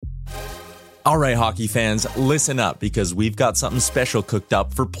All right, hockey fans, listen up because we've got something special cooked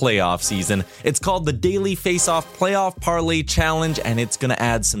up for playoff season. It's called the Daily Face-Off Playoff Parlay Challenge, and it's going to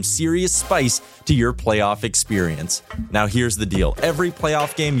add some serious spice to your playoff experience. Now, here's the deal. Every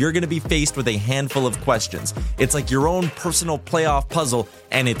playoff game, you're going to be faced with a handful of questions. It's like your own personal playoff puzzle,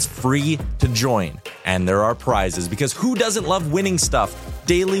 and it's free to join. And there are prizes, because who doesn't love winning stuff?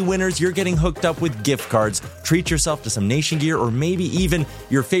 Daily winners, you're getting hooked up with gift cards. Treat yourself to some Nation gear or maybe even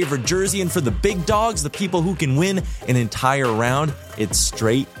your favorite jersey. And for the big dogs, the people who can win an entire round, it's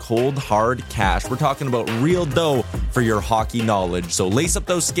straight, cold, hard cash. We're talking about real dough for your hockey knowledge. So lace up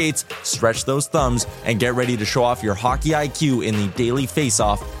those skates, stretch those thumbs, and get ready to show off your hockey IQ in the Daily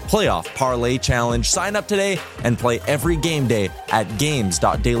Face-Off Playoff Parlay Challenge. Sign up today and play every game day at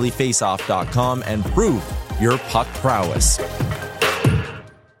games.dailyfaceoff.com and prove your puck prowess.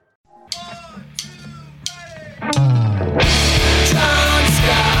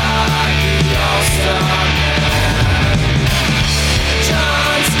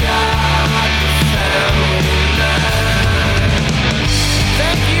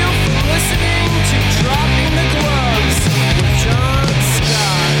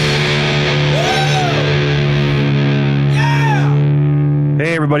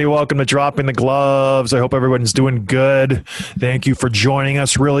 Hey everybody, welcome to Dropping the Gloves. I hope everyone's doing good. Thank you for joining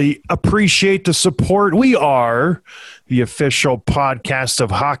us. Really appreciate the support. We are the official podcast of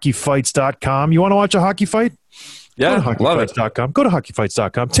hockeyfights.com. You want to watch a hockey fight? Yeah, love it. Go to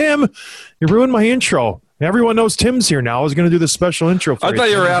hockeyfights.com. Tim, you ruined my intro. Everyone knows Tim's here now. I was going to do this special intro for you. I thought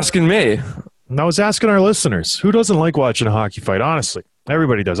you were asking me. And I was asking our listeners. Who doesn't like watching a hockey fight? Honestly,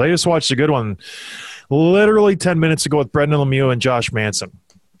 everybody does. I just watched a good one literally 10 minutes ago with Brendan Lemieux and Josh Manson.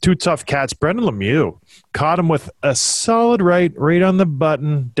 Two tough cats. Brendan Lemieux caught him with a solid right on the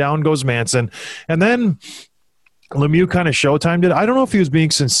button. Down goes Manson. And then Lemieux kind of showtimed it. I don't know if he was being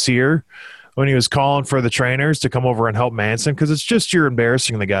sincere when he was calling for the trainers to come over and help Manson, because it's just you're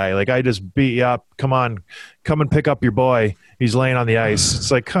embarrassing the guy. Like, I just beat you up. Come on. Come and pick up your boy. He's laying on the ice.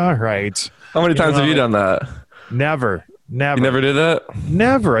 It's like, all right. How many times have you done that? Never. You never did that?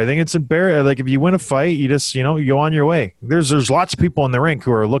 Never. I think it's embarrassing. Like, if you win a fight, you just, you go on your way. There's lots of people in the rink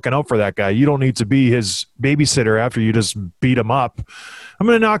who are looking out for that guy. You don't need to be his babysitter after you just beat him up. I'm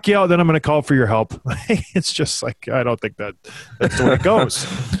going to knock you out, then I'm going to call for your help. It's just like, I don't think that's the way it goes.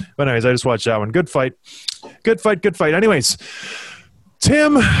 But anyways, I just watched that one. Good fight. Good fight. Anyways,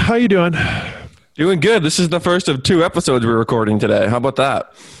 Tim, how you doing? Doing good. This is the first of 2 episodes we're recording today. How about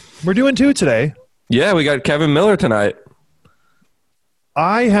that? We're doing 2 today. Yeah, we got Kevin Miller tonight.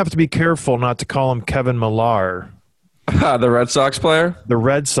 I have to be careful not to call him Kevin Millar. The Red Sox player? The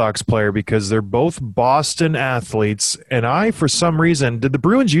Red Sox player, because they're both Boston athletes. And for some reason, did the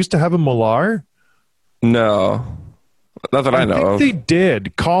Bruins used to have a Millar? No. Not that I know of. They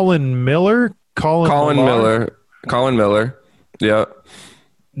did. Colin Miller? Colin Miller. Yeah.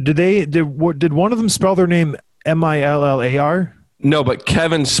 Did one of them spell their name Millar? No, but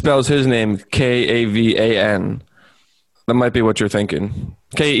Kevin spells his name Kavan. That might be what you're thinking.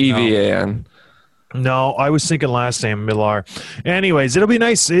 Kevan. No, I was thinking last name Millar. Anyways, it'll be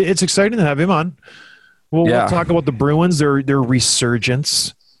nice. It's exciting to have him on. We'll talk about the Bruins, their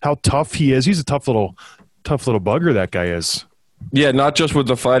resurgence, how tough he is. He's a tough little bugger, that guy is. Yeah, not just with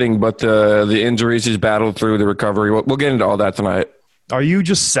the fighting, but the injuries he's battled through, the recovery. We'll get into all that tonight. Are you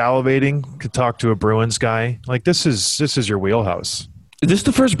just salivating to talk to a Bruins guy? Like, this is your wheelhouse. Is this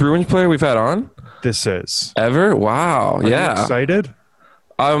the first Bruins player we've had on? This is. Ever? Wow. Are you excited?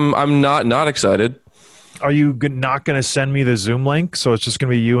 I'm not excited. Are you not going to send me the Zoom link? So it's just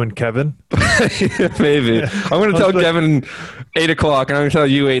going to be you and Kevin? Maybe. I'm going to tell Kevin 8 o'clock, and I'm going to tell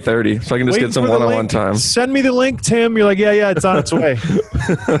you 8:30, so I can just get some one-on-one time. Send me the link, Tim. You're like, yeah, it's on its way.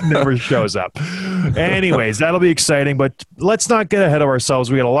 Never shows up. Anyways, that'll be exciting, but let's not get ahead of ourselves.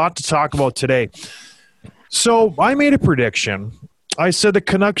 We got a lot to talk about today. So I made a prediction. I said the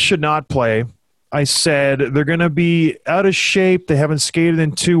Canucks should not play. I said they're going to be out of shape. They haven't skated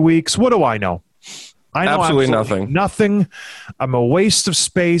in 2 weeks. What do I know? I know absolutely nothing. Nothing. I'm a waste of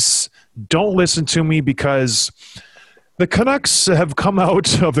space. Don't listen to me, because the Canucks have come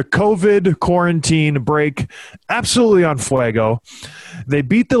out of the COVID quarantine break absolutely on fuego. They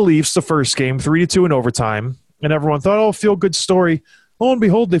beat the Leafs the first game, 3-2 in overtime, and everyone thought, oh, feel-good story. Lo and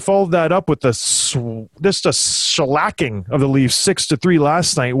behold, they followed that up with just a shellacking of the Leafs 6-3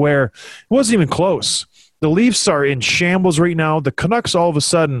 last night, where it wasn't even close. The Leafs are in shambles right now. The Canucks all of a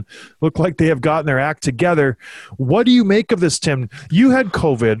sudden look like they have gotten their act together. What do you make of this, Tim? You had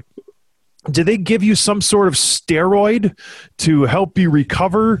COVID. Did they give you some sort of steroid to help you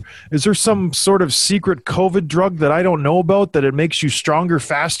recover? Is there some sort of secret COVID drug that I don't know about that it makes you stronger,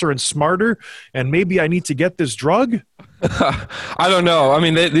 faster, and smarter? And maybe I need to get this drug? I don't know. I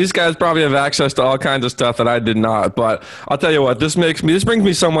mean, these guys probably have access to all kinds of stuff that I did not. But I'll tell you what, this brings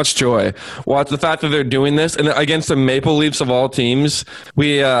me so much joy. Watch the fact that they're doing this, and against the Maple Leafs of all teams,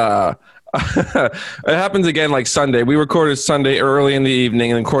 it happens again like Sunday. We recorded Sunday early in the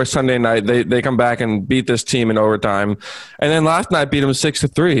evening, and of course Sunday night they come back and beat this team in overtime. And then last night beat them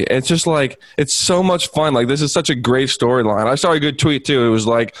 6-3. It's just like, it's so much fun. Like, this is such a great storyline. I saw a good tweet too. It was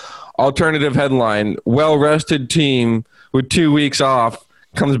like, alternative headline, well-rested team with 2 weeks off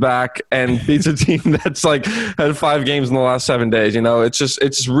comes back and beats a team that's like had 5 games in the last 7 days.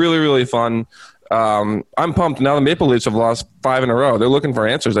 It's really, really fun. I'm pumped. Now the Maple Leafs have lost 5 in a row. They're looking for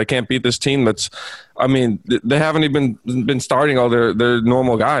answers. They can't beat this team they haven't even been starting all their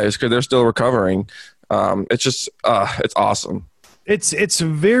normal guys because they're still recovering. It's awesome. It's a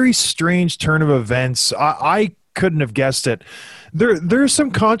very strange turn of events. I couldn't have guessed it. There's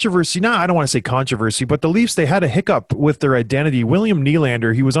some controversy. Now, I don't want to say controversy, but the Leafs, they had a hiccup with their identity. William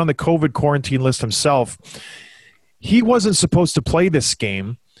Nylander, he was on the COVID quarantine list himself. He wasn't supposed to play this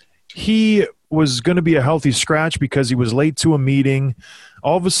game. He was going to be a healthy scratch because he was late to a meeting.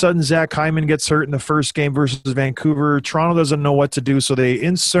 All of a sudden, Zach Hyman gets hurt in the first game versus Vancouver. Toronto doesn't know what to do, so they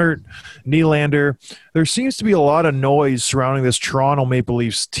insert Nylander. There seems to be a lot of noise surrounding this Toronto Maple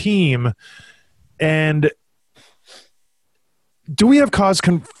Leafs team. And do we have cause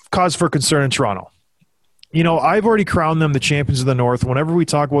for concern in Toronto? I've already crowned them the champions of the North. Whenever we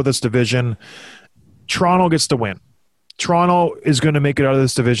talk about this division, Toronto gets the win. Toronto is going to make it out of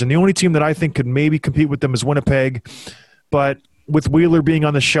this division. The only team that I think could maybe compete with them is Winnipeg, but with Wheeler being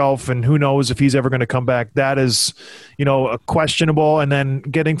on the shelf and who knows if he's ever going to come back, that is, a questionable. And then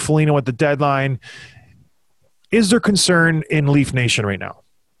getting Foligno at the deadline. Is there concern in Leaf Nation right now?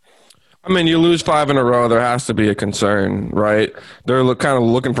 I mean, you lose 5 in a row, there has to be a concern, right? They're kind of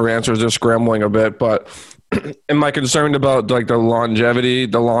looking for answers. They're scrambling a bit, but am I concerned about like the longevity,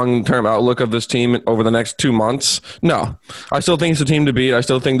 the long-term outlook of this team over the next 2 months? No. I still think it's a team to beat. I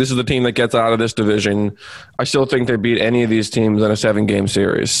still think this is the team that gets out of this division. I still think they beat any of these teams in a 7-game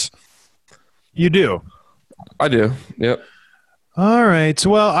series. You do? I do, yep. All right.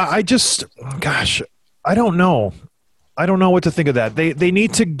 Well, I don't know. I don't know what to think of that. They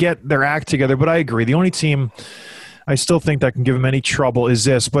need to get their act together, but I agree. The only team I still think that can give them any trouble is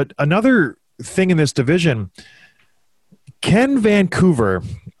this. But another thing in this division, can Vancouver,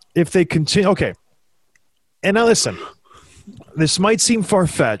 if they continue, okay, and now listen, this might seem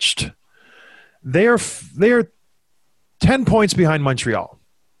far-fetched. They are 10 points behind Montreal.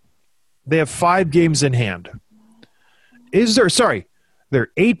 They have 5 games in hand. They're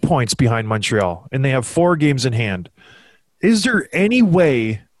 8 points behind Montreal, and they have 4 games in hand. Is there any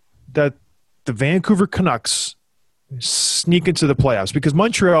way that the Vancouver Canucks sneak into the playoffs? Because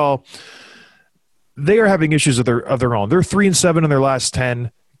Montreal, they are having issues of their own. They're 3-7 in their last 10.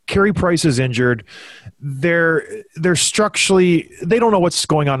 Carey Price is injured. They're structurally, they don't know what's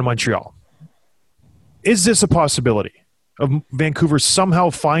going on in Montreal. Is this a possibility of Vancouver somehow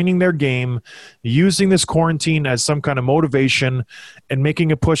finding their game, using this quarantine as some kind of motivation, and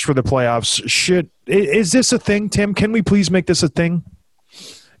making a push for the playoffs? Is this a thing, Tim? Can we please make this a thing?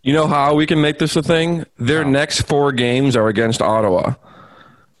 You know how we can make this a thing? Their next 4 games are against Ottawa.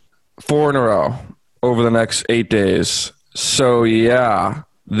 4 in a row over the next 8 days. So, yeah,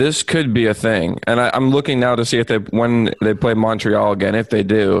 this could be a thing. And I'm looking now to see when they play Montreal again, if they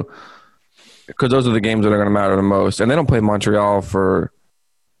do, because those are the games that are going to matter the most. And they don't play Montreal for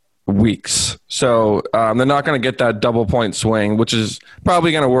weeks. So they're not going to get that double-point swing, which is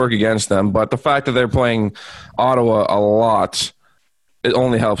probably going to work against them. But the fact that they're playing Ottawa a lot, it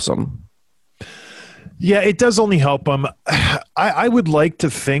only helps them. Yeah, it does only help them. I would like to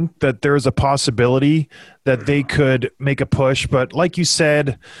think that there's a possibility that they could make a push, but like you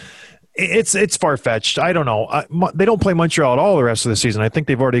said, it's far-fetched. I don't know. They don't play Montreal at all the rest of the season. I think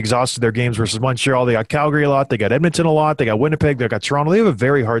they've already exhausted their games versus Montreal. They got Calgary a lot. They got Edmonton a lot. They got Winnipeg. They got Toronto. They have a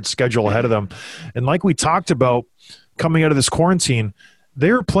very hard schedule ahead of them. And like we talked about coming out of this quarantine,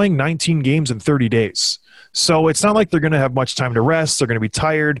 they're playing 19 games in 30 days. So it's not like they're going to have much time to rest. They're going to be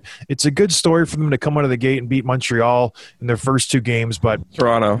tired. It's a good story for them to come out of the gate and beat Montreal in their first 2 games. But beat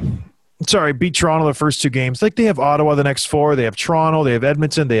Toronto the first 2 games. Like, they have Ottawa the next 4. They have Toronto. They have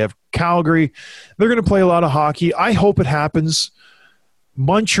Edmonton. They have Calgary. They're going to play a lot of hockey. I hope it happens.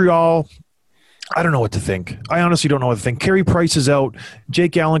 Montreal, I don't know what to think. I honestly don't know what to think. Carey Price is out.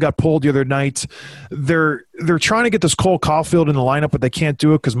 Jake Allen got pulled the other night. They're trying to get this Cole Caulfield in the lineup, but they can't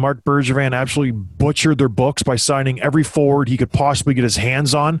do it because Mark Bergevin absolutely butchered their books by signing every forward he could possibly get his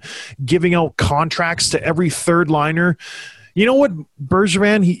hands on, giving out contracts to every third liner. You know what,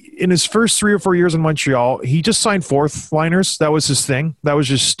 Bergevin, in his first 3 or 4 years in Montreal, he just signed fourth liners. That was his thing. That was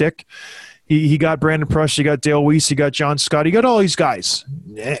his shtick. He got Brandon Prush, he got Dale Weiss, he got John Scott, he got all these guys.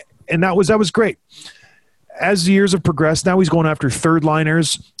 And that was great. As the years have progressed, now he's going after third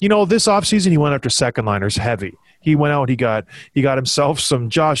liners. You know, this offseason he went after second liners heavy. He went out, he got himself some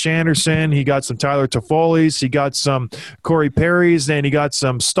Josh Anderson, he got some Tyler Toffoli's, he got some Corey Perry's, and he got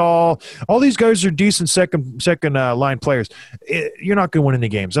some Stahl. All these guys are decent second line players. You're not going to win any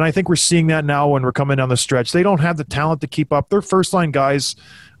games. And I think we're seeing that now when we're coming down the stretch. They don't have the talent to keep up. Their first line guys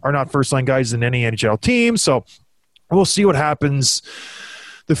are not first line guys in any NHL team. So we'll see what happens.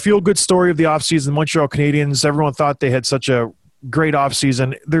 The feel-good story of the offseason, the Montreal Canadiens, everyone thought they had such a great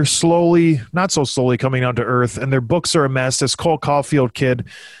offseason. They're slowly, not so slowly, coming down to earth, and their books are a mess. This Cole Caulfield kid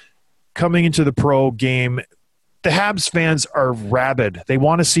coming into the pro game, the Habs fans are rabid. They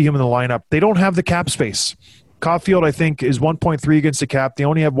want to see him in the lineup. They don't have the cap space. Caulfield, I think, is 1.3 against the cap. They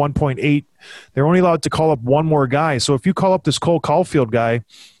only have 1.8. They're only allowed to call up one more guy. So if you call up this Cole Caulfield guy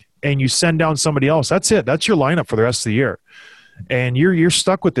and you send down somebody else, that's it. That's your lineup for the rest of the year. And you're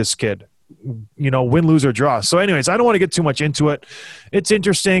stuck with this kid, you know, win, lose, or draw. So anyways, I don't want to get too much into it. It's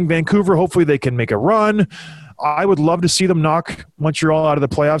interesting. Vancouver, hopefully they can make a run. I would love to see them knock Montreal out of the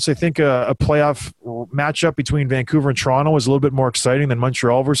playoffs. I think a playoff matchup between Vancouver and Toronto is a little bit more exciting than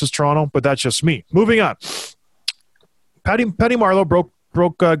Montreal versus Toronto, but that's just me. Moving on. Patty Marleau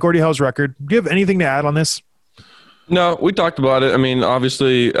broke Gordie Howe's record. Do you have anything to add on this? No, we talked about it. I mean,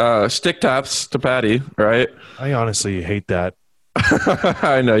 obviously, stick taps to Patty, right? I honestly hate that.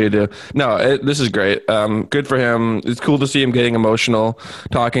 I know you do. No, this is great. Good for him. It's cool to see him getting emotional,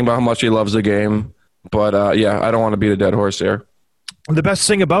 talking about how much he loves the game. But, yeah, I don't want to beat a dead horse here. The best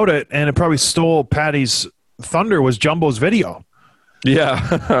thing about it, and it probably stole Patty's thunder, was Jumbo's video. Yeah.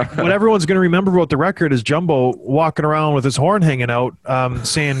 What everyone's going to remember about the record is Jumbo walking around with his horn hanging out,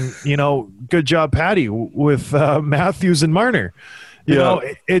 saying, you know, good job, Patty, with Matthews and Marner. You know,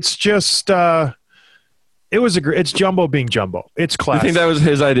 it's just it's Jumbo being Jumbo. It's class. You think that was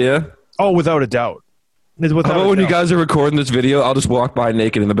his idea? Oh, without a doubt. How about when you guys are recording this video, I'll just walk by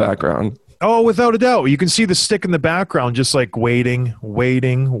naked in the background. Oh, without a doubt. You can see the stick in the background just like waiting, and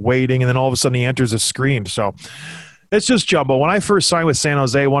then all of a sudden he enters a scream. So it's just Jumbo. When I first signed with San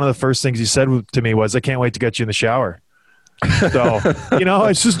Jose, one of the first things he said to me was, I can't wait to get you in the shower. So, you know,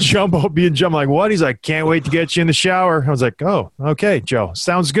 it's just Jumbo being Jumbo. Like, what? He's like, can't wait to get you in the shower. I was like, oh, okay, Joe.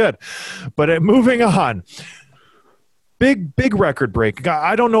 Sounds good. But moving on. Big record break.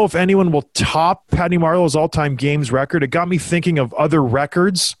 I don't know if anyone will top Patty Marleau's all-time games record. It got me thinking of other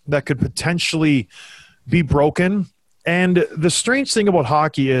records that could potentially be broken. And the strange thing about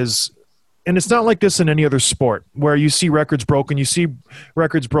hockey is, and it's not like this in any other sport where you see records broken. You see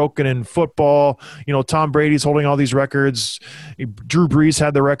records broken in football. You know, Tom Brady's holding all these records. Drew Brees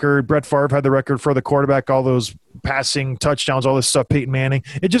had the record. Brett Favre had the record for the quarterback, all those passing touchdowns, all this stuff, Peyton Manning.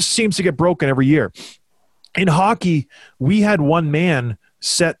 It just seems to get broken every year. In hockey, we had one man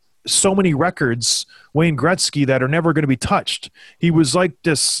set so many records, Wayne Gretzky, that are never going to be touched. He was like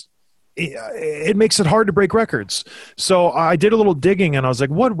this. It makes it hard to break records. So I did a little digging and I was like,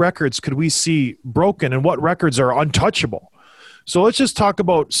 what records could we see broken and what records are untouchable? So let's just talk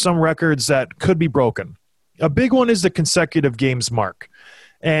about some records that could be broken. A big one is the consecutive games mark.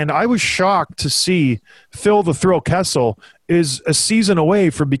 And I was shocked to see Phil the Thrill Kessel is a season away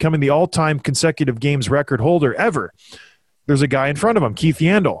from becoming the all-time consecutive games record holder ever. There's a guy in front of him, Keith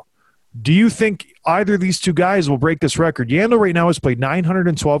Yandel. Do you think either of these two guys will break this record? Yandel right now has played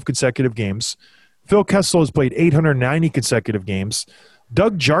 912 consecutive games. Phil Kessel has played 890 consecutive games.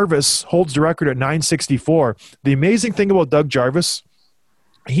 Doug Jarvis holds the record at 964. The amazing thing about Doug Jarvis,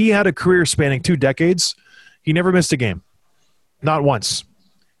 he had a career spanning 2 decades. He never missed a game. Not once.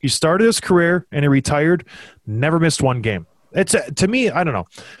 He started his career and he retired, never missed one game. It's to me, I don't know.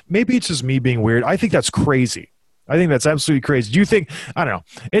 Maybe it's just me being weird. I think that's crazy. I think that's absolutely crazy. Do you think, I don't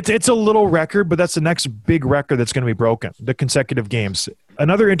know, it's a little record, but that's the next big record that's going to be broken, the consecutive games.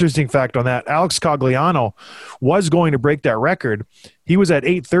 Another interesting fact on that, Alex Cogliano was going to break that record. He was at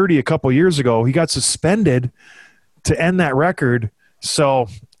 830 a couple years ago. He got suspended to end that record. So,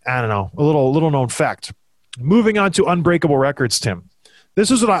 I don't know, a little known fact. Moving on to unbreakable records, Tim. This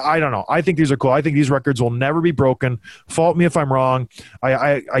is what I don't know. I think these are cool. I think these records will never be broken. Fault me if I'm wrong.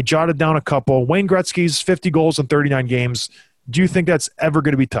 I jotted down a couple. Wayne Gretzky's 50 goals in 39 games. Do you think that's ever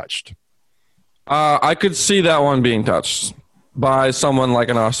going to be touched? I could see that one being touched by someone like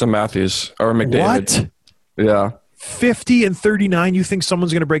an Austin Matthews or McDavid. What? Yeah. 50 and 39, you think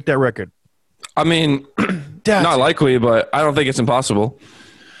someone's going to break that record? I mean, not likely, but I don't think it's impossible.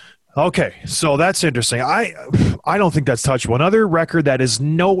 Okay, so that's interesting. I don't think that's touched. One other record that is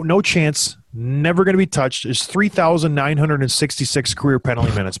no chance, never going to be touched, is 3,966 career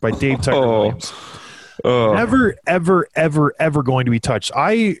penalty minutes by Dave Tiger Williams. Never, ever, ever, ever going to be touched.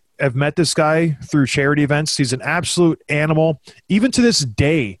 I have met this guy through charity events. He's an absolute animal. Even to this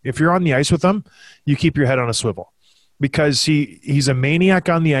day, if you're on the ice with him, you keep your head on a swivel because he's a maniac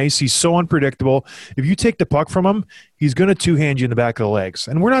on the ice. He's so unpredictable. If you take the puck from him, he's going to two-hand you in the back of the legs.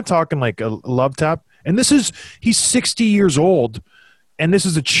 And we're not talking like a love tap. And he's 60 years old, and this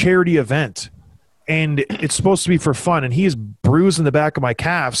is a charity event. And it's supposed to be for fun. And he is bruising the back of my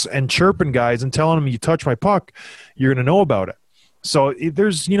calves and chirping guys and telling them, you touch my puck, you're going to know about it. So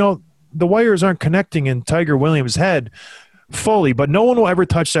there's, the wires aren't connecting in Tiger Williams' head fully, but no one will ever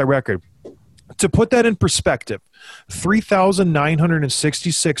touch that record. To put that in perspective,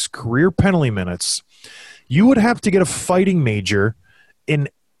 3,966 career penalty minutes, you would have to get a fighting major in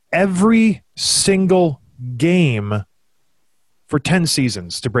every single game for 10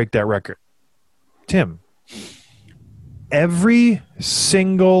 seasons to break that record. Tim, every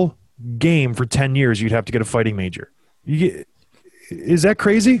single game for 10 years, you'd have to get a fighting major. Is that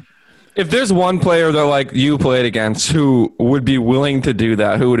crazy? If there's one player that like you played against who would be willing to do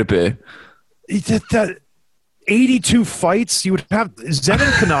that, who would it be? That 82 fights, you would have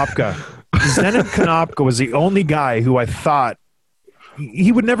Zenon Konopka. Zenon Konopka was the only guy who I thought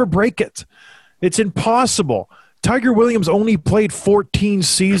he would never break it. It's impossible. Tiger Williams only played 14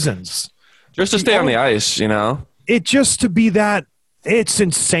 seasons. Just to stay on the ice, It just to be that, it's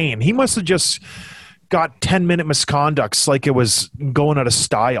insane. He must have just got 10-minute misconducts like it was going out of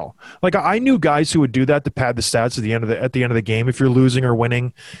style. Like I knew guys who would do that to pad the stats at the end of the game. If you're losing or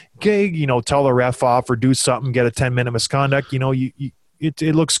winning, tell the ref off or do something, get a 10-minute misconduct.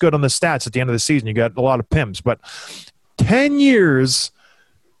 It looks good on the stats at the end of the season. You got a lot of PIMs, but 10 years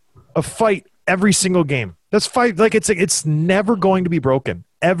of fight every single game. That's fight. Like it's never going to be broken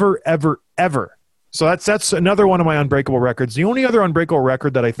ever, ever, ever. So that's another one of my unbreakable records. The only other unbreakable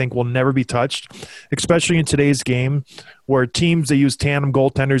record that I think will never be touched, especially in today's game where teams, they use tandem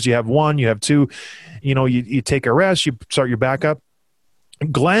goaltenders. You have one, you have two, you take a rest, you start your backup.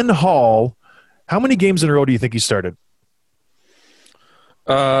 Glenn Hall, how many games in a row do you think he started?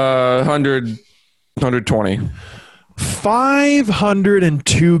 120.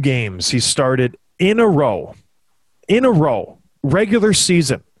 502 games he started in a row, regular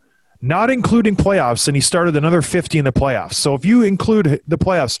season. Not including playoffs, and he started another 50 in the playoffs. So if you include the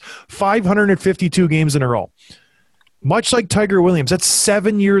playoffs, 552 games in a row. Much like Tiger Williams, that's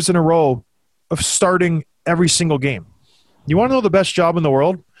 7 years in a row of starting every single game. You want to know the best job in the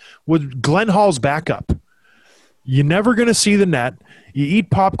world? With Glenn Hall's backup. You're never going to see the net. You eat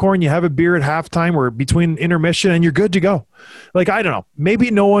popcorn, you have a beer at halftime or between intermission, and you're good to go. Like, I don't know.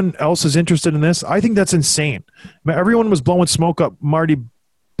 Maybe no one else is interested in this. I think that's insane. Everyone was blowing smoke up Marty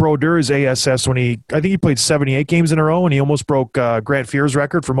Brodeur's ASS when I think he played 78 games in a row and he almost broke Grant Fuhr's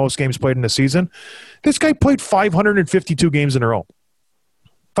record for most games played in a season. This guy played 552 games in a row.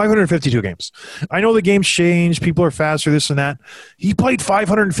 552 games. I know the game's changed. People are faster, this and that. He played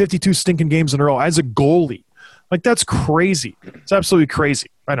 552 stinking games in a row as a goalie. Like, that's crazy. It's absolutely crazy.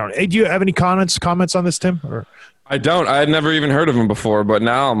 I don't know. Hey, do you have any comments on this, Tim? Or? I don't. I had never even heard of him before, but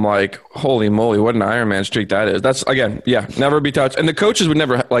now I'm like, holy moly, what an Iron Man streak that is. That's, again, never be touched. And the coaches would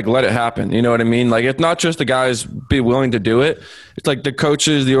never let it happen. You know what I mean? Like, it's not just the guys be willing to do it. It's like the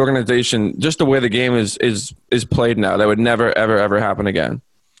coaches, the organization, just the way the game is played now. That would never, ever, ever happen again.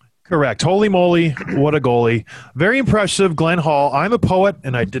 Correct. Holy moly, what a goalie. Very impressive, Glenn Hall. I'm a poet,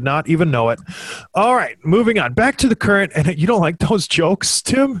 and I did not even know it. All right, moving on. Back to the current. And you don't like those jokes,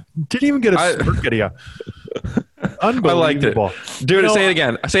 Tim? Didn't even get a smirk at you. Unbelievable. I liked it. Dude, say it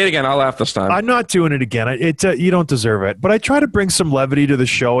again. Say it again. I'll laugh this time. I'm not doing it again. You don't deserve it. But I try to bring some levity to the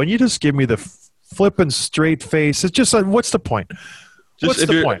show, and you just give me the flipping straight face. It's just like, what's the point? What's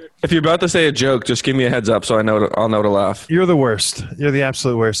the point? If you're about to say a joke, just give me a heads up so I'll know to laugh. You're the worst. You're the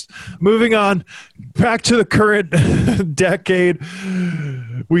absolute worst. Moving on, back to the current decade.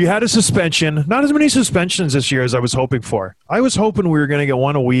 We had a suspension. Not as many suspensions this year as I was hoping for. I was hoping we were going to get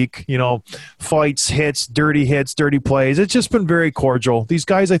one a week. Fights, hits, dirty plays. It's just been very cordial. These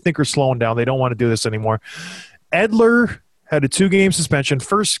guys, I think, are slowing down. They don't want to do this anymore. Edler had a 2-game suspension,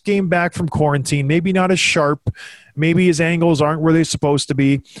 first game back from quarantine, maybe not as sharp, maybe his angles aren't where they're supposed to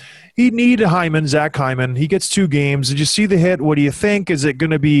be. He needed Zach Hyman. He gets 2 games. Did you see the hit? What do you think? Is it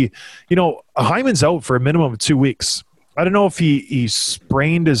going to be, Hyman's out for a minimum of 2 weeks. I don't know if he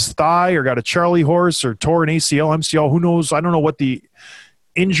sprained his thigh or got a Charlie horse or tore an ACL, MCL. Who knows? I don't know what the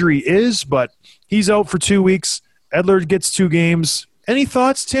injury is, but he's out for 2 weeks. Edler gets 2 games. Any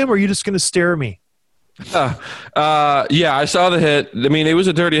thoughts, Tim, or are you just going to stare at me? Yeah, I saw the hit. I mean, it was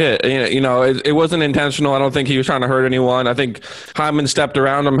a dirty hit. It wasn't intentional. I don't think he was trying to hurt anyone. I think Hyman stepped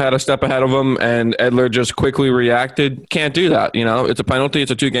around him, had a step ahead of him, and Edler just quickly reacted. Can't do that. It's a penalty. It's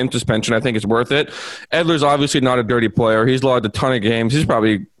a 2-game suspension. I think it's worth it. Edler's obviously not a dirty player. He's logged a ton of games. He's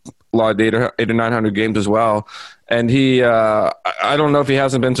probably logged 800 or 900 games as well. And he, I don't know if he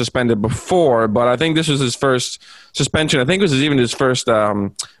hasn't been suspended before, but I think this was his first suspension. I think this was even his first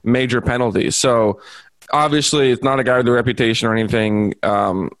major penalty. So obviously it's not a guy with a reputation or anything.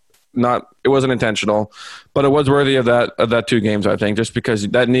 It wasn't intentional, but it was worthy of that 2 games, I think, just because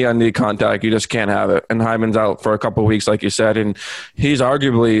that knee-on-knee contact, you just can't have it. And Hyman's out for a couple of weeks, like you said, and he's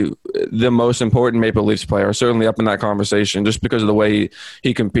arguably the most important Maple Leafs player, certainly up in that conversation, just because of the way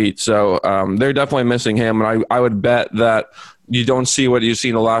he competes. So they're definitely missing him, and I would bet that you don't see what you've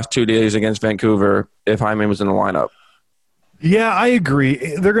seen the last 2 days against Vancouver if Hyman was in the lineup. Yeah, I agree.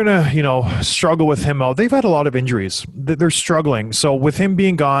 They're going to, struggle with him out. They've had a lot of injuries. They're struggling. So with him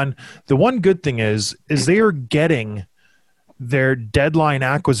being gone, the one good thing is they are getting their deadline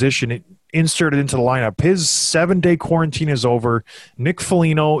acquisition inserted into the lineup. His 7-day quarantine is over. Nick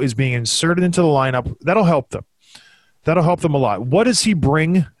Foligno is being inserted into the lineup. That'll help them. That'll help them a lot. What does he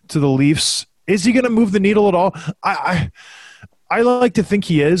bring to the Leafs? Is he going to move the needle at all? I like to think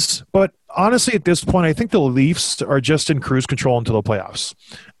he is, but honestly, at this point, I think the Leafs are just in cruise control until the playoffs.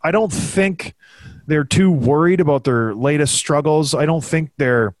 I don't think they're too worried about their latest struggles. I don't think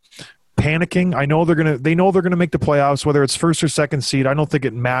they're panicking. They know they're gonna make the playoffs, whether it's first or second seed. I don't think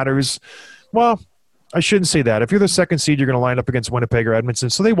it matters. Well, I shouldn't say that. If you're the second seed, you're going to line up against Winnipeg or Edmonton,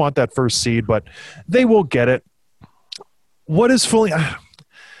 so they want that first seed, but they will get it. What is fully?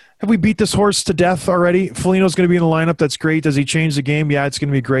 Have we beat this horse to death already? Foligno's going to be in the lineup. That's great. Does he change the game? Yeah, it's going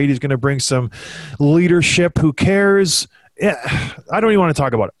to be great. He's going to bring some leadership. Who cares? Yeah, I don't even want to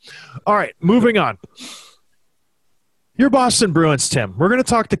talk about it. All right, moving on. Your Boston Bruins, Tim. We're going to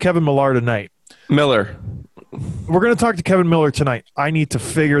talk to Kevin Millar tonight. Miller. We're going to talk to Kevin Miller tonight. I need to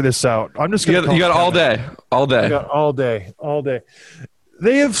figure this out. I'm just going to. You got all day. All day. You got all day. All day.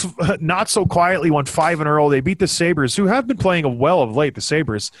 They have not so quietly won 5 in a row. They beat the Sabres, who have been playing well of late, the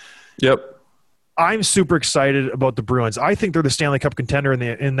Sabres. Yep. I'm super excited about the Bruins. I think they're the Stanley Cup contender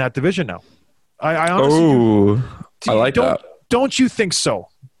in that division now. I honestly I like that. Don't you think so?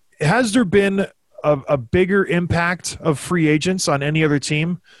 Has there been a bigger impact of free agents on any other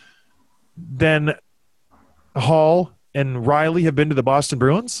team than Hall and Riley have been to the Boston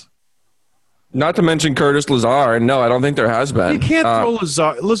Bruins? Not to mention Curtis Lazar. No, I don't think there has been. You can't throw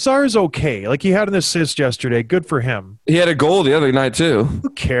Lazar. Lazar's okay. Like, he had an assist yesterday. Good for him. He had a goal the other night, too.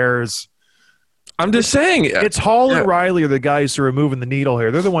 Who cares? I'm just saying. It's Hall and Riley are the guys who are moving the needle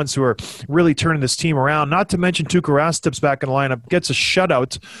here. They're the ones who are really turning this team around. Not to mention Tuukka Rask back in the lineup, gets a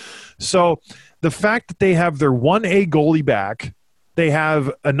shutout. So the fact that they have their 1A goalie back, they have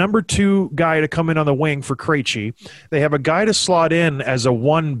a number 2 guy to come in on the wing for Krejci. They have a guy to slot in as a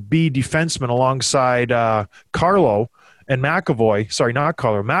 1B defenseman alongside Carlo and McAvoy. Sorry, not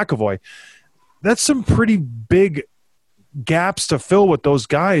Carlo, McAvoy. That's some pretty big gaps to fill with those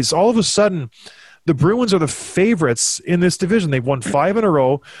guys. All of a sudden, the Bruins are the favorites in this division. They've won 5 in a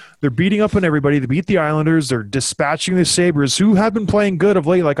row. They're beating up on everybody. They beat the Islanders. They're dispatching the Sabres, who have been playing good of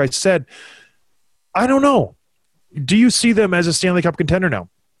late, like I said. I don't know. Do you see them as a Stanley Cup contender now?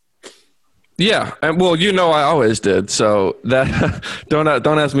 Yeah, and well, I always did. So that don't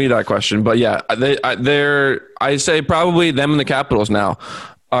ask me that question. But yeah, I say probably them and the Capitals now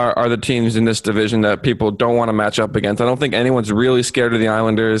are the teams in this division that people don't want to match up against. I don't think anyone's really scared of the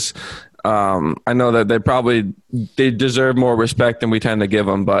Islanders. I know that they deserve more respect than we tend to give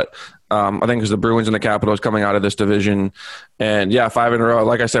them, but I think it's the Bruins and the Capitals coming out of this division. And yeah, 5 in a row.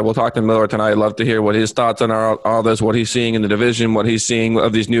 Like I said, we'll talk to Miller tonight. I'd love to hear what his thoughts on all this, what he's seeing in the division, what he's seeing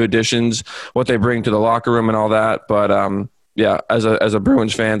of these new additions, what they bring to the locker room and all that. But yeah, as a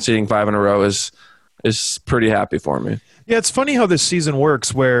Bruins fan, seeing 5 in a row is pretty happy for me. Yeah, it's funny how this season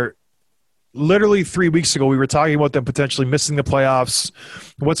works where literally 3 weeks ago we were talking about them potentially missing the playoffs.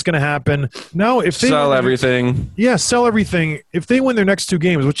 What's going to happen? Now, if they sell everything. Yeah, sell everything. If they win their next 2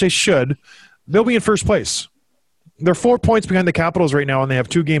 games, which they should, they'll be in first place. They're 4 points behind the Capitals right now, and they have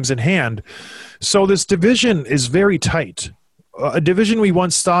 2 games in hand. So this division is very tight. a division we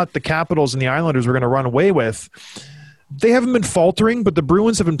once thought the Capitals and the Islanders were going to run away with. They haven't been faltering, but the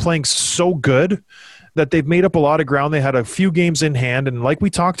Bruins have been playing so good that they've made up a lot of ground. They had a few games in hand, and like we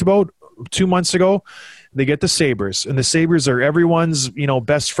talked about 2 months ago, they get the Sabres, and the Sabres are everyone's,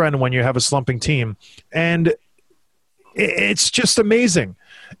 best friend when you have a slumping team. And it's just amazing.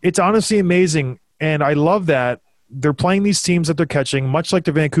 It's honestly amazing, and I love that they're playing these teams that they're catching, much like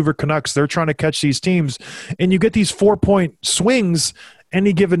the Vancouver Canucks. They're trying to catch these teams, and you get these 4-point swings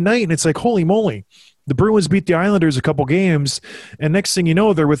any given night, and it's like, holy moly. The Bruins beat the Islanders a couple games, and next thing you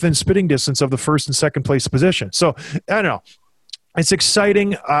know, they're within spitting distance of the first and second place position. So, I don't know. It's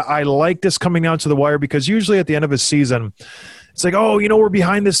exciting. I like this coming down to the wire because usually at the end of a season, it's like, oh, we're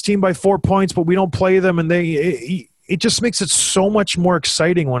behind this team by 4 points, but we don't play them, and it just makes it so much more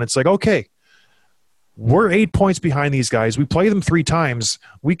exciting when it's like, okay, we're 8 points behind these guys. We play them 3 times.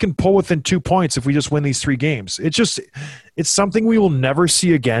 We can pull within 2 points if we just win these 3 games. It's something we will never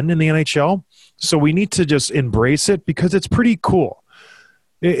see again in the NHL. So we need to just embrace it because it's pretty cool.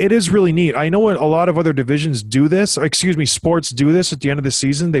 It is really neat. I know a lot of other divisions do this. Sports do this at the end of the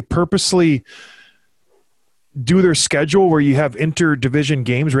season. They purposely do their schedule where you have interdivision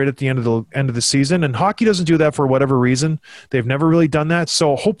games right at the end of the season. And hockey doesn't do that for whatever reason. They've never really done that.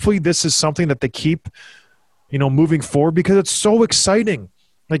 So hopefully this is something that they keep, moving forward because it's so exciting.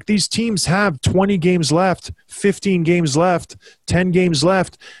 Like these teams have 20 games left, 15 games left, 10 games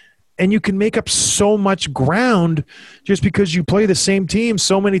left. And you can make up so much ground just because you play the same team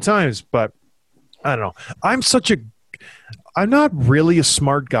so many times. But I don't know. I'm not really a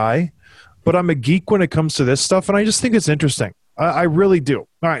smart guy, but I'm a geek when it comes to this stuff. And I just think it's interesting. I really do.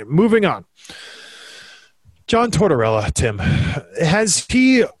 All right, moving on. John Tortorella, Tim,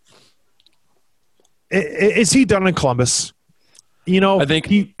 is he done in Columbus? I think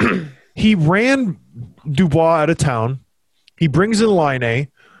he ran Dubois out of town. He brings in Laine.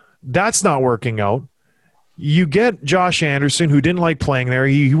 That's not working out. You get Josh Anderson, who didn't like playing there.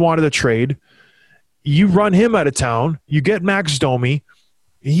 He wanted a trade. You run him out of town. You get Max Domi.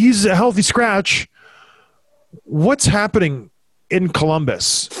 He's a healthy scratch. What's happening in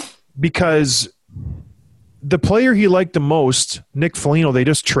Columbus? Because the player he liked the most, Nick Foligno, they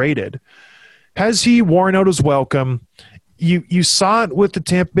just traded. Has he worn out his welcome? You saw it with the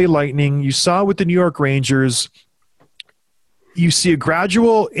Tampa Bay Lightning. You saw it with the New York Rangers. You see a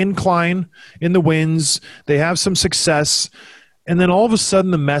gradual incline in the wins. They have some success. And then all of a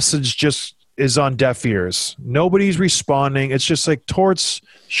sudden the message just is on deaf ears. Nobody's responding. It's just like, Torts,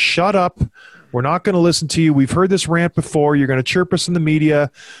 shut up. We're not going to listen to you. We've heard this rant before. You're going to chirp us in the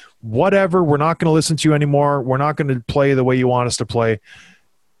media. Whatever. We're not going to listen to you anymore. We're not going to play the way you want us to play.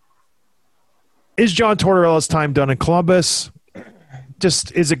 Is John Tortorella's time done in Columbus?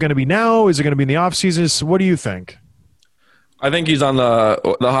 Just, is it going to be now? Is it going to be in the offseason? What do you think? I think he's on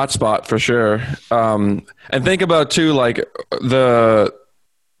the hot spot for sure. And think about too, like the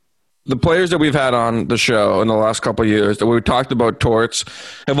players that we've had on the show in the last couple of years that we've talked about Torts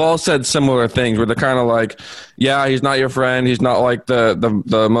have all said similar things where they're kind of like, yeah, he's not your friend. He's not like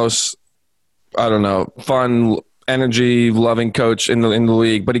the most, I don't know, fun, energy loving coach in the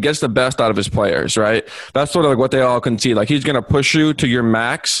league, but he gets the best out of his players, right? That's sort of like what they all concede. Like he's going to push you to your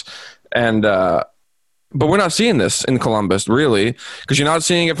max and, but we're not seeing this in Columbus, really, because you're not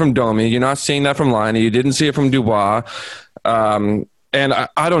seeing it from Domi. You're not seeing that from Laine. You didn't see it from Dubois. And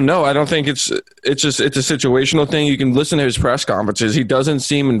I don't know. I don't think it's a situational thing. You can listen to his press conferences. He doesn't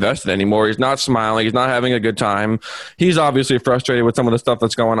seem invested anymore. He's not smiling. He's not having a good time. He's obviously frustrated with some of the stuff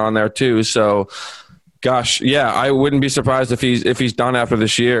that's going on there too. So, gosh, yeah, I wouldn't be surprised if he's done after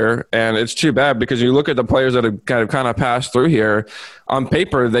this year. And it's too bad because you look at the players that have kind of passed through here. On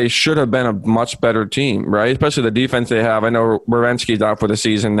paper, they should have been a much better team, right? Especially the defense they have. I know Werenski's out for the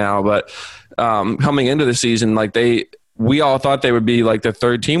season now, but coming into the season, like we all thought they would be like the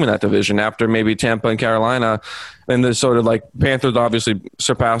third team in that division after maybe Tampa and Carolina. And the sort of like Panthers obviously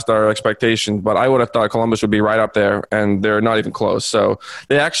surpassed our expectations, but I would have thought Columbus would be right up there, and they're not even close. So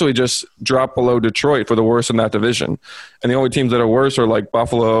they actually just dropped below Detroit for the worst in that division. And the only teams that are worse are like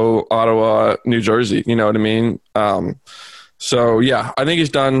Buffalo, Ottawa, New Jersey. You know what I mean? So, yeah, I think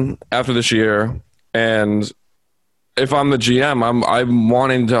he's done after this year. And if I'm the GM, I'm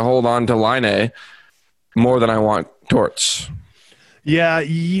wanting to hold on to Laine more than I want Torts. Yeah,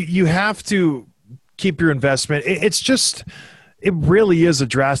 you have to keep your investment. It really is a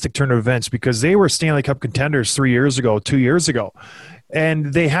drastic turn of events because they were Stanley Cup contenders 2 years ago.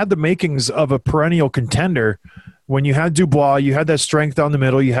 And they had the makings of a perennial contender. When you had Dubois, you had that strength down the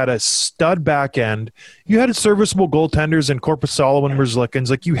middle, you had a stud back end, you had serviceable goaltenders in Korpisalo and Merzlikins.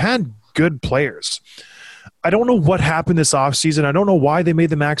 Like, you had good players. I don't know what happened this offseason. I don't know why they made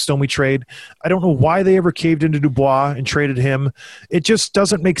the Max Domi trade. I don't know why they ever caved into Dubois and traded him. It just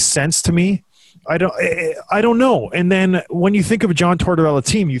doesn't make sense to me. I don't know. And then when you think of a John Tortorella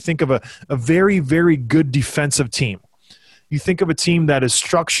team, you think of a very, very good defensive team. You think of a team that is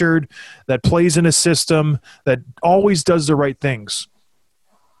structured, that plays in a system, that always does the right things.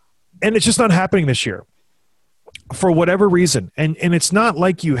 And it's just not happening this year for whatever reason. And it's not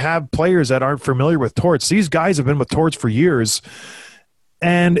like you have players that aren't familiar with Torts. These guys have been with Torts for years,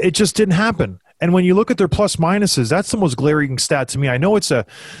 and it just didn't happen. And when you look at their plus minuses, that's the most glaring stat to me. I know it's a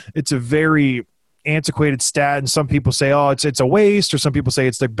very antiquated stat, and some people say, oh, it's a waste, or some people say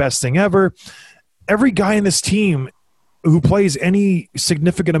it's the best thing ever. Every guy in this team who plays any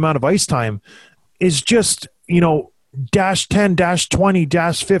significant amount of ice time is just, -10, -20,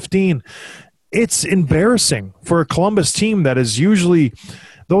 -15. It's embarrassing for a Columbus team that is usually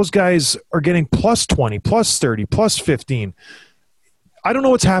 – those guys are getting plus 20, plus 30, plus 15. I don't know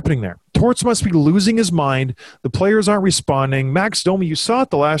what's happening there. Torts must be losing his mind. The players aren't responding. Max Domi, you saw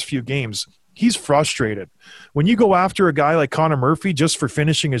it the last few games. He's frustrated. When you go after a guy like Connor Murphy just for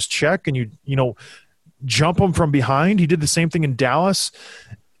finishing his check and you jump him from behind, he did the same thing in Dallas.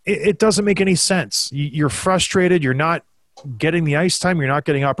 It doesn't make any sense. You're frustrated. You're not getting the ice time. You're not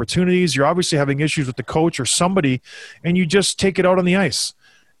getting opportunities. You're obviously having issues with the coach or somebody, and you just take it out on the ice.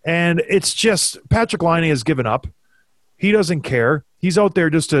 And it's just Patrick Laine has given up. He doesn't care. He's out there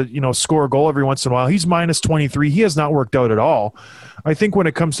just to, score a goal every once in a while. He's minus 23. He has not worked out at all. I think when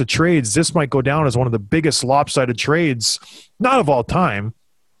it comes to trades, this might go down as one of the biggest lopsided trades, not of all time,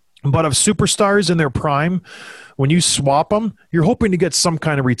 but of superstars in their prime. When you swap them, you're hoping to get some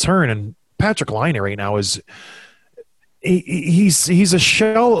kind of return. And Patrick Laine right now is he's a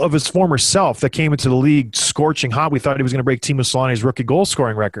shell of his former self that came into the league scorching hot. We thought he was going to break Teemu Selänne's rookie goal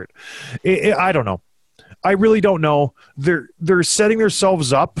scoring record. I don't know. I really don't know. They're setting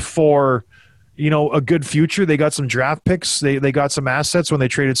themselves up for, a good future. They got some draft picks. They got some assets when they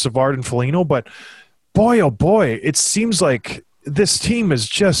traded Savard and Foligno. But boy, oh boy, it seems like this team is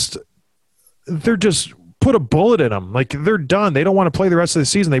they're just put a bullet in them. Like, they're done. They don't want to play the rest of the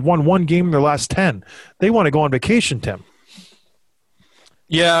season. They've won one game in their last 10. They want to go on vacation, Tim.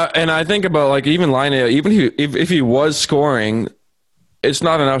 Yeah, and I think about, even Laine, even if he was scoring, it's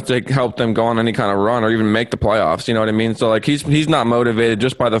not enough to help them go on any kind of run or even make the playoffs. You know what I mean? So, he's not motivated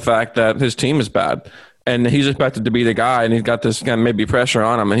just by the fact that his team is bad. And he's expected to be the guy, and he's got this kind of maybe pressure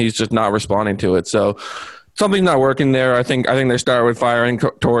on him, and he's just not responding to it. So something's not working there. I think they start with firing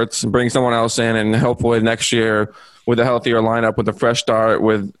Torts and bring someone else in, and hopefully next year with a healthier lineup, with a fresh start,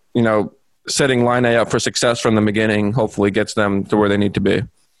 with setting Laine up for success from the beginning, hopefully gets them to where they need to be.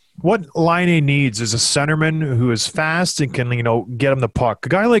 What Laine needs is a centerman who is fast and can get him the puck. A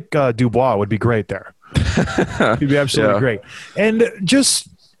guy like Dubois would be great there. He'd be absolutely great. And just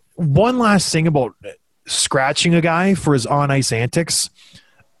one last thing about scratching a guy for his on-ice antics.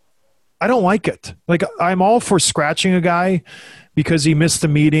 I don't like it. I'm all for scratching a guy because he missed a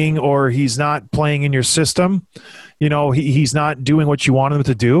meeting or he's not playing in your system. He's not doing what you want him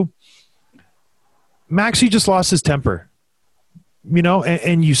to do. Maxey just lost his temper.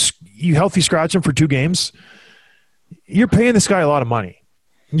 And you healthy scratch him for 2 games. You're paying this guy a lot of money.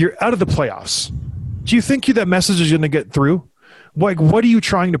 You're out of the playoffs. Do you think that message is going to get through? What are you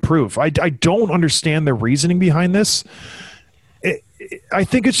trying to prove? I don't understand the reasoning behind this. I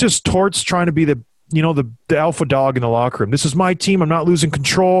think it's just Torts trying to be the alpha dog in the locker room. This is my team. I'm not losing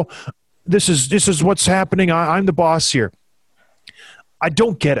control. This is what's happening. I'm the boss here. I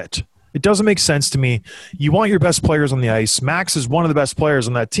don't get it. It doesn't make sense to me. You want your best players on the ice. Max is one of the best players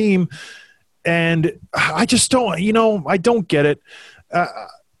on that team. And I just don't, I don't get it.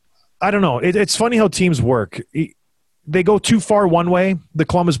 I don't know. It's funny how teams work. They go too far one way, the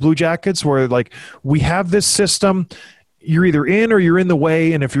Columbus Blue Jackets, where we have this system. You're either in or you're in the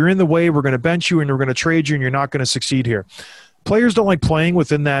way. And if you're in the way, we're going to bench you and we're going to trade you and you're not going to succeed here. Players don't like playing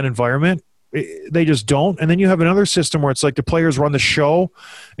within that environment. They just don't. And then you have another system where it's like the players run the show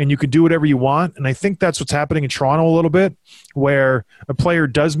and you can do whatever you want. And I think that's what's happening in Toronto a little bit, where a player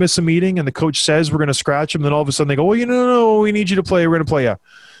does miss a meeting and the coach says we're going to scratch him. Then all of a sudden they go, well, no, we need you to play. We're going to play you.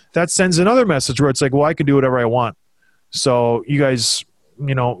 That sends another message where it's like, well, I can do whatever I want. So you guys,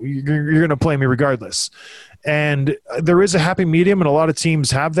 you're going to play me regardless. And there is a happy medium, and a lot of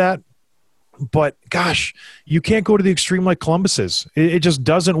teams have that. But gosh, you can't go to the extreme like Columbus is. It just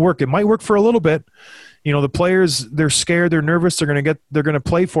doesn't work. It might work for a little bit. The players, they're scared, they're nervous, they're going to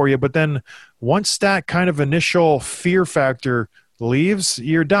play for you. But then once that kind of initial fear factor leaves,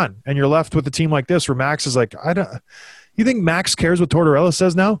 you're done. And you're left with a team like this where Max is like, you think Max cares what Tortorella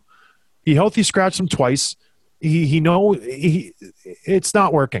says now? He healthy scratched him twice. It's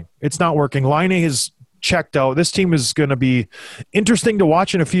not working. It's not working. Laine is checked out. This team is going to be interesting to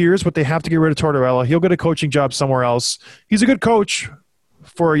watch in a few years, but they have to get rid of Tortorella. He'll get a coaching job somewhere else. He's a good coach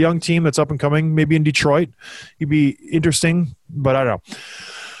for a young team that's up and coming, maybe in Detroit. He'd be interesting, but I don't know.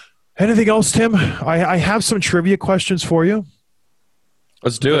 Anything else, Tim? I have some trivia questions for you.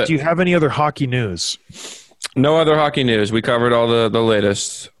 Let's do it. Do you have any other hockey news? No other hockey news. We covered all the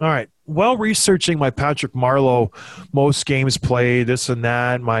latest. All right. While researching my Patrick Marleau most games played, this and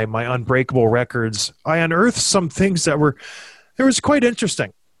that, my unbreakable records, I unearthed some things that was quite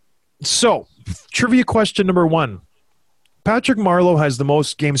interesting. So, trivia question number 1. Patrick Marleau has the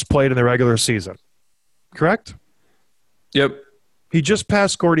most games played in the regular season. Correct? Yep. He just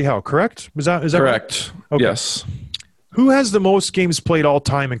passed Gordie Howe, correct? Is that correct? Right? Okay. Yes. Who has the most games played all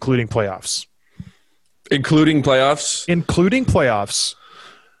time, including playoffs? Including playoffs? Including playoffs.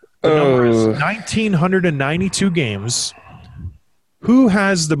 The number is 1,992 games. Who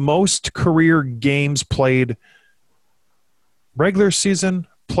has the most career games played regular season,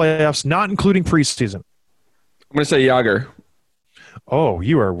 playoffs, not including preseason? I'm going to say Jágr. Oh,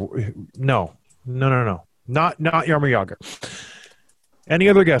 you are – no. Not Jaromir Jágr. Any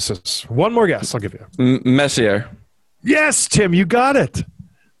other guesses? One more guess I'll give you. Messier. Yes, Tim, you got it.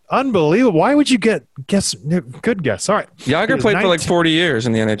 Unbelievable. Why would you guess? Good guess. All right. Jágr played for like 40 years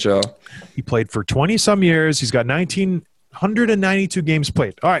in the NHL. He played for 20-some years. He's got 1,992 games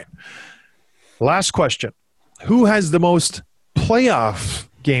played. All right. Last question. Who has the most playoff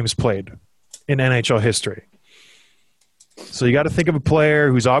games played in NHL history? So you got to think of a player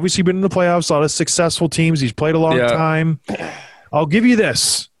who's obviously been in the playoffs, a lot of successful teams. He's played a long time. I'll give you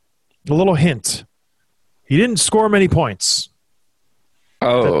this, a little hint. He didn't score many points.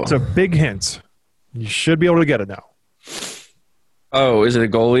 Oh. That's a big hint. You should be able to get it now. Oh, is it a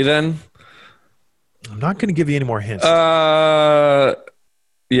goalie then? I'm not going to give you any more hints. Yeah.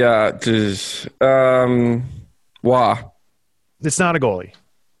 Wah. It's not a goalie.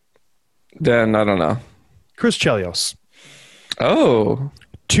 Then I don't know. Chris Chelios. Oh.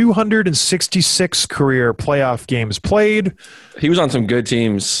 266 career playoff games played. He was on some good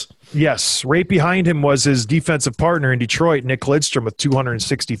teams. Yes. Right behind him was his defensive partner in Detroit, Nick Lidstrom, with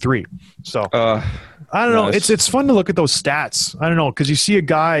 263. So I don't know. Nice. It's fun to look at those stats. I don't know, because you see a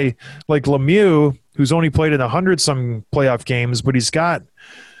guy like Lemieux who's only played in 100-some playoff games, but he's got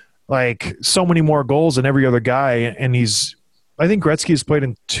like so many more goals than every other guy, and I think Gretzky has played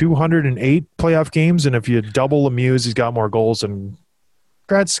in 208 playoff games, and if you double Lemieux, he's got more goals than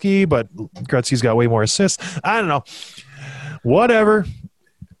Gretzky, but Gretzky's got way more assists. I don't know. Whatever.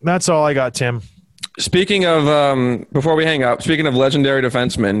 That's all I got, Tim. Speaking of, before we hang up, speaking of legendary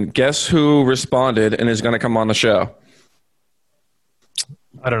defensemen, guess who responded and is going to come on the show?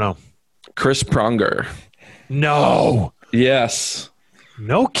 I don't know. Chris Pronger. No. Yes.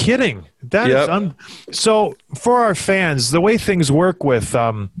 No kidding. That is so for our fans, the way things work with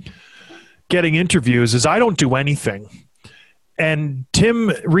getting interviews is I don't do anything. And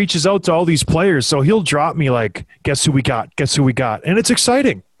Tim reaches out to all these players, so he'll drop me like, guess who we got? Guess who we got? And it's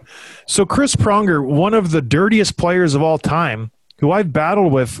exciting. So Chris Pronger, one of the dirtiest players of all time, who I've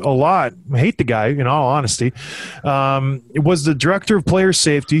battled with a lot, I hate the guy, in all honesty, was the director of player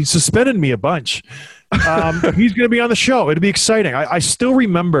safety, suspended me a bunch. He's going to be on the show. It'll be exciting. I still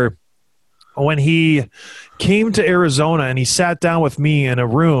remember when he came to Arizona and he sat down with me in a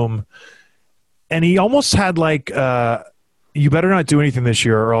room, and he almost had like, you better not do anything this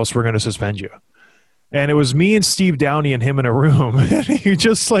year or else we're going to suspend you. And it was me and Steve Downey and him in a room. And he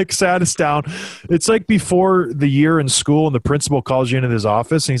just like sat us down. It's like before the year in school and the principal calls you into his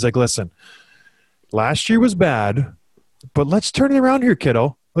office and he's like, listen, last year was bad, but let's turn it around here,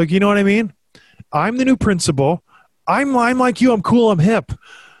 kiddo. Like, you know what I mean? I'm the new principal. I'm like you. I'm cool. I'm hip.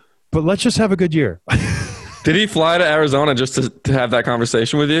 But let's just have a good year. Did he fly to Arizona just to have that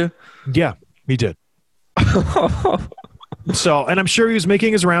conversation with you? Yeah, he did. So, and I'm sure he was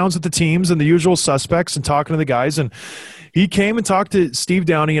making his rounds with the teams and the usual suspects and talking to the guys. And he came and talked to Steve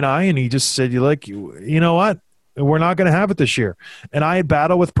Downey and I, and he just said, you know what? We're not going to have it this year. And I had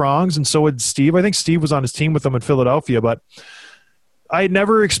battle with Prongs, and so would Steve. I think Steve was on his team with them in Philadelphia, but I had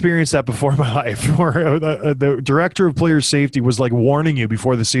never experienced that before in my life, where the director of player safety was like warning you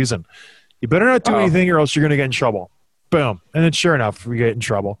before the season. You better not do anything or else you're going to get in trouble. Boom. And then sure enough, we get in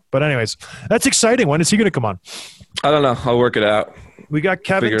trouble. But anyways, that's exciting. When is he going to come on? I don't know. I'll work it out. We got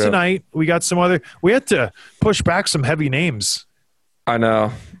Kevin tonight. We got some other – we had to push back some heavy names. I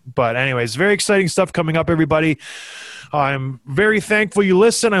know. But anyways, very exciting stuff coming up, everybody. I'm very thankful you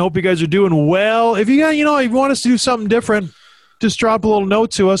listen. I hope you guys are doing well. If you got, if you want us to do something different, just drop a little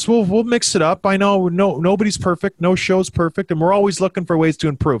note to us. We'll mix it up. I know nobody's perfect. No show's perfect. And we're always looking for ways to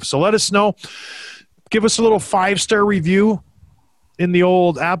improve. So let us know. Give us a little 5-star review in the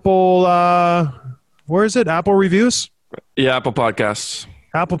old Apple, where is it? Apple reviews? Yeah, Apple Podcasts.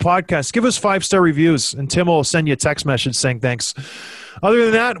 Apple Podcasts. Give us 5-star reviews, and Tim will send you a text message saying thanks. Other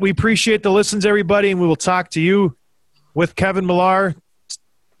than that, we appreciate the listens, everybody, and we will talk to you with Kevin Miller.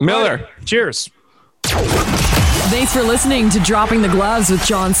 Cheers. Thanks for listening to Dropping the Gloves with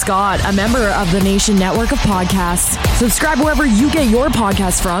John Scott, a member of the Nation Network of Podcasts. Subscribe wherever you get your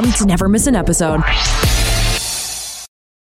podcasts from to never miss an episode.